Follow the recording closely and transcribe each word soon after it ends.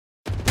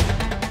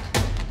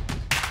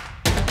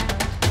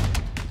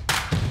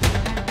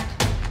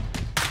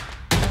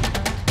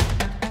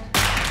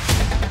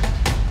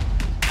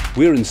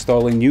We're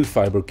installing new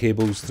fibre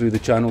cables through the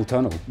Channel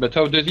Tunnel. But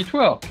how does it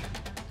work?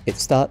 It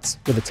starts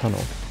with a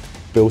tunnel.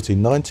 Built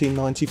in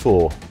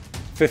 1994.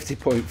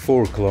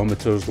 50.4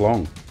 kilometres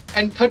long.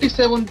 And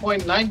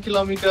 37.9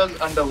 kilometers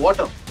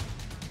underwater.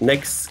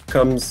 Next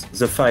comes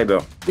the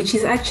fibre, which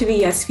is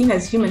actually as thin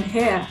as human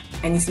hair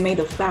and is made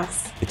of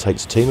glass. It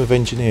takes a team of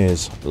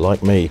engineers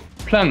like me,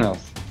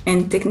 Planners,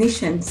 and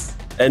technicians,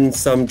 and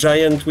some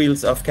giant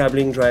wheels of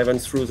cabling driven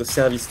through the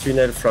service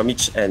tunnel from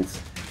each end.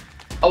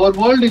 Our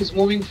world is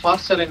moving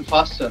faster and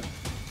faster.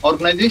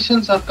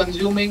 Organizations are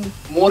consuming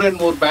more and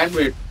more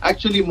bandwidth,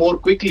 actually more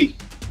quickly.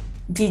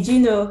 Did you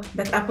know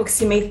that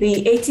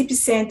approximately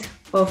 80%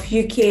 of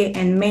UK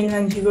and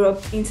mainland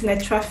Europe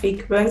internet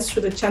traffic runs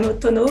through the Channel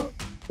Tunnel?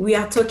 We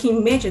are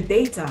talking major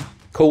data.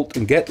 Colt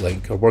and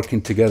GetLink are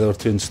working together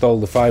to install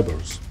the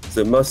fibres.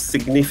 The most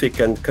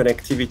significant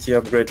connectivity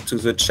upgrade to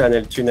the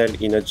Channel Tunnel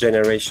in a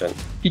generation.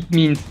 it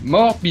means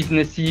more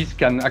businesses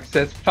can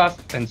access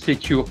fast and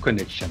secure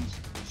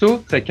connections, so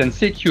they can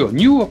secure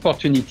new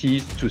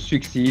opportunities to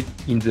succeed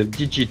in the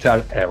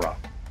digital era.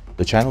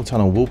 The Channel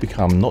Tunnel will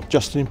become not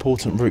just an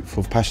important route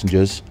for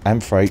passengers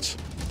and freight,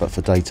 but for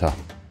data.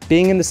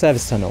 Being in the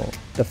service tunnel,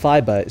 the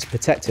fibre is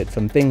protected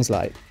from things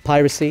like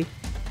piracy,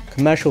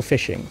 commercial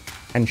fishing,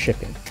 and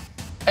shipping.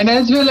 And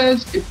as well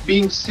as it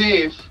being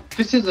safe,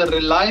 this is a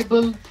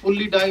reliable,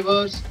 fully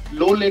diverse,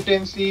 low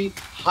latency,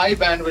 high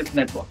bandwidth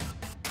network.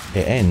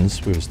 It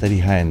ends with a steady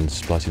hand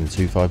splicing the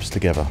two fibres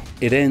together.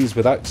 It ends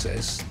with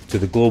access to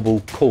the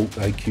global Colt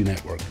IQ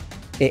network.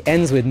 It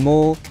ends with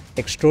more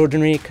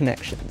extraordinary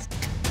connections.